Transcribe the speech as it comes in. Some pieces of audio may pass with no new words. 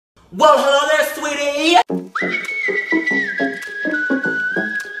Well, hello there, sweetie!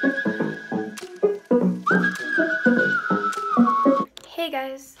 Hey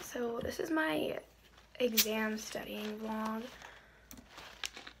guys, so this is my exam studying vlog.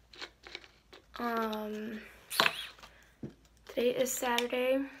 Today is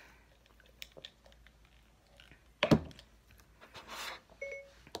Saturday.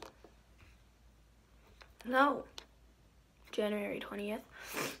 No, January 20th.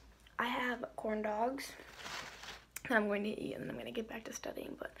 I have corn dogs that I'm going to eat and then I'm going to get back to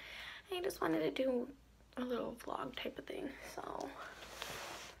studying, but I just wanted to do a little vlog type of thing, so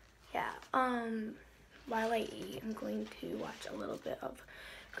yeah. While I eat, I'm going to watch a little bit of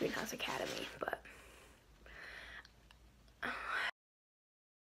Greenhouse Academy, but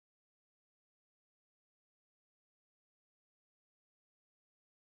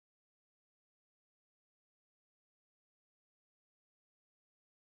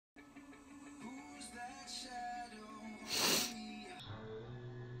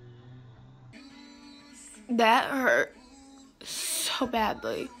that hurt so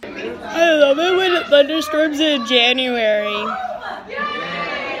badly. I love it when it thunderstorms in January.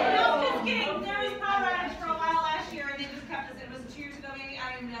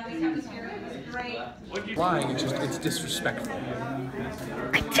 Lying, it's disrespectful.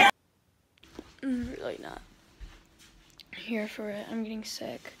 I'm really not here for it. I'm getting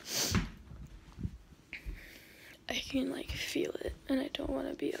sick. I can like feel it, and I don't want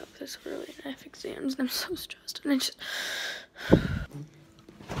to be up this early, and I have exams, and I'm so stressed, and I just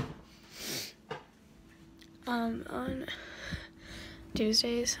on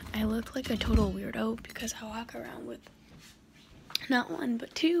Tuesdays I look like a total weirdo because I walk around with not one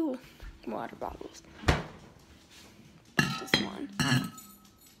but two water bottles. This one.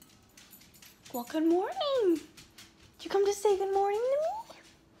 Well, good morning. Did you come to say good morning to me?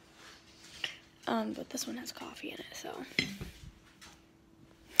 But this one has coffee in it, so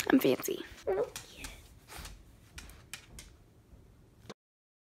I'm fancy. Oh, yeah.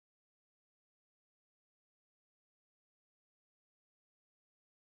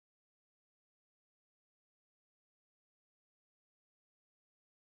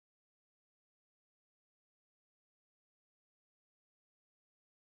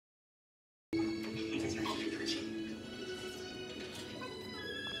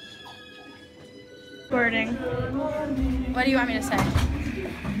 Wording. What do you want me to say?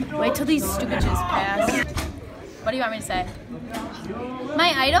 Wait till these stupids pass. What do you want me to say?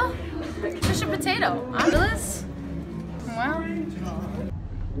 My idol? Fish and potato. On this? Well.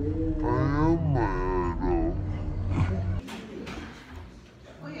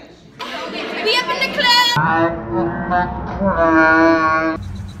 We up in the club!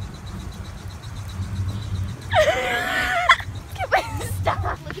 Stop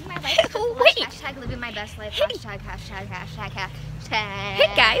living my life. Wait. Hashtag living my best life. Hashtag. Hey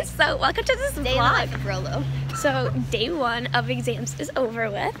guys, so welcome to this Day in the vlog. life of Rolo. So day 1 of exams is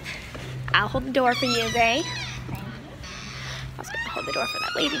over with. I'll hold the door for you, Ray. I was gonna hold the door for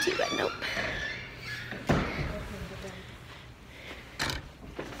that lady too, but nope.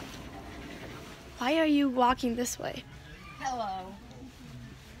 Why are you walking this way? Hello.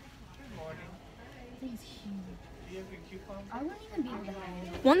 Good morning. I wouldn't even be able to hide.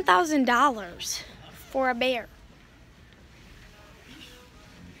 $1,000 for a bear.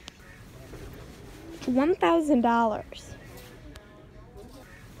 $1,000.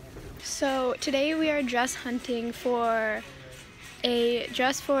 So today we are dress hunting for a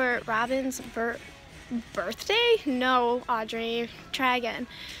dress for Robin's birthday? No, Audrey, try again.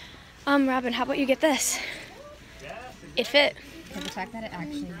 Robin, how about you get this? It fit. The fact that it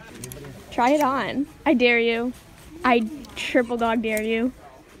actually... Try it on. I dare you. I triple dog dare you.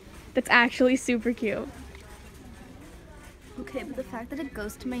 That's actually super cute. Okay, but the fact that it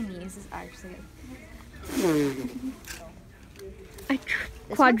goes to my knees is actually... I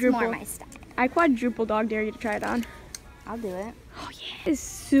quadruple dog dare you to try it on. I'll do it. Oh yeah, it's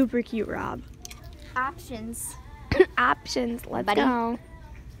super cute, Rob. Options. Options. Let's Buddy. go.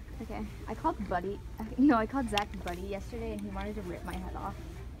 Okay, I called I called Zach Buddy yesterday and he wanted to rip my head off.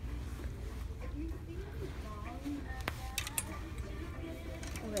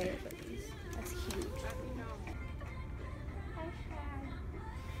 Wait, that's huge.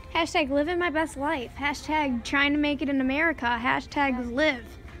 Hashtag living my best life. Hashtag trying to make it in America. Hashtag live.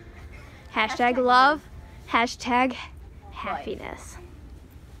 Hashtag love. Hashtag happiness.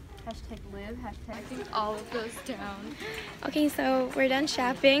 Hashtag live, hashtag all of those down. Okay, so we're done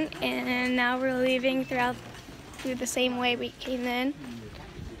shopping and now we're leaving through the same way we came in.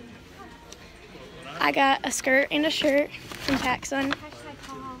 I got a skirt and a shirt from PacSun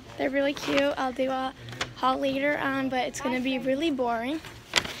They're really cute. I'll do a haul later on, but it's gonna be really boring.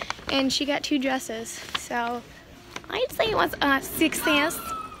 And she got 2 dresses, so I'd say it was a success.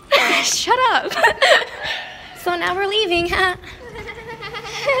 Shut up. So now we're leaving, huh?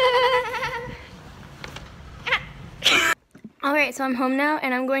 Alright, so I'm home now,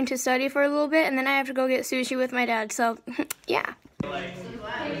 and I'm going to study for a little bit, and then I have to go get sushi with my dad, so yeah. Hi,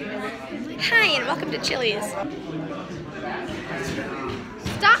 and welcome to Chili's.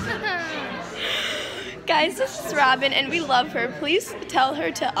 Stop! Guys, this is Robin, and we love her. Please tell her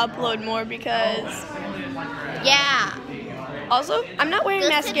to upload more because... Yeah. Also, I'm not wearing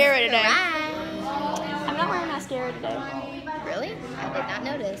mascara today. Right. I'm not wearing mascara today. Really? I did not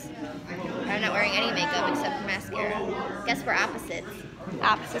notice. I'm not wearing any makeup except for mascara. Guess we're opposites.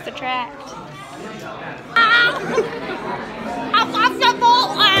 Opposites attract.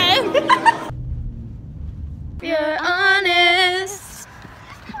 You're honest.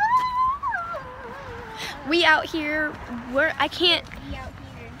 We out here. I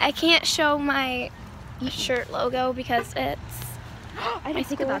can't show my shirt logo because it's. I didn't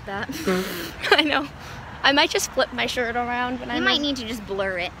think about that. I know. I might just flip my shirt around when You might need to just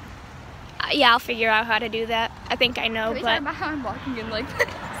blur it. Yeah, I'll figure out how to do that. I think I know, Can we but. talk about how I'm walking in like this?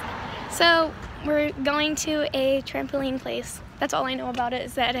 So we're going to a trampoline place. That's all I know about it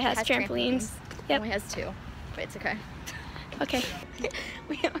is that it has trampolines. It Yep. only has 2, but it's okay. Okay.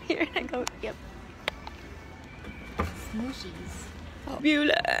 We out here and I go. Yep. Smooshies. Oh.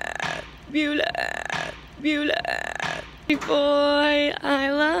 Beulah, Beulah, Beulah. Boy, I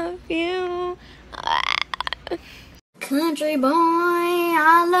love you. Country boy,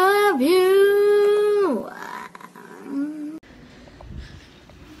 I love you.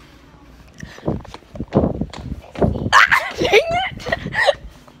 Dang it!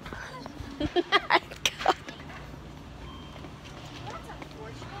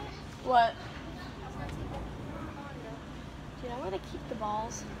 What? Dude, I want to keep the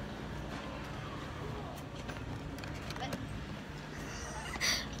balls.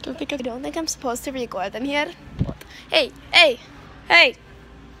 I don't think I'm supposed to record them here. Hey, hey, hey,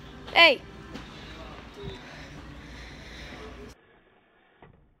 hey.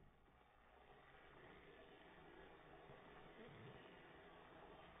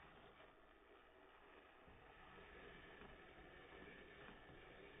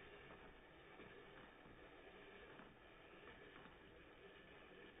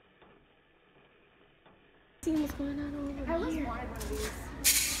 See what's going on over I always here. wanted one of these.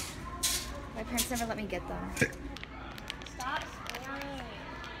 My parents never let me get them. Stop swearing.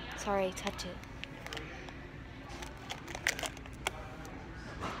 Sorry, touch it.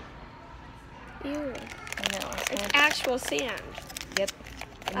 Ew. I know. It's actual sand. Yep.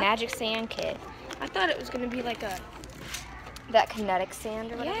 The magic sand kit. I thought it was gonna be like a. That kinetic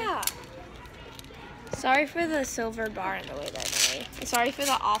sand or whatever? Yeah. Sorry for the silver bar and the way that made. Sorry for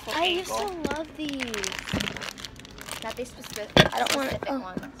the awful I used angle. to love these. Not these specific, I don't want specific to. Oh.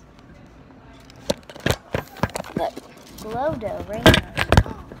 ones. Look. Glow dough rainbow.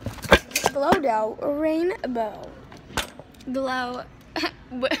 Glow dough rainbow. Glow.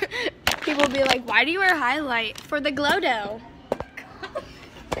 People will be like, why do you wear highlight? For the glow dough.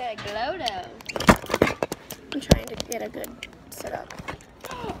 The glow dough. I'm trying to get a good setup.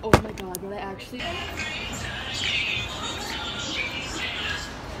 Oh my god, will I actually?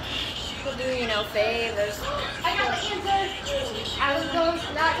 People do you no favors. I got the answer. I was going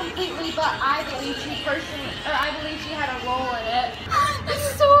not completely, but I believe she personally, or I believe she had a role in it.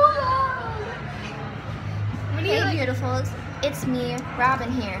 It's so loud. Hey beautiful, it's me,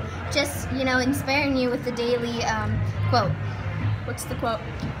 Robin here. Just, inspiring you with the daily quote. What's the quote?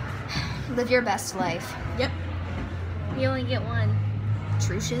 Live your best life. Yep. You only get one.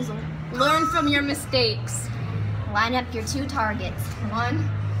 True shizzle. Learn from your mistakes. Line up your 2 targets. 1,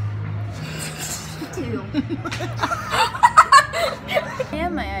 2.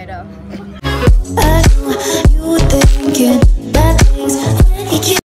 And my item.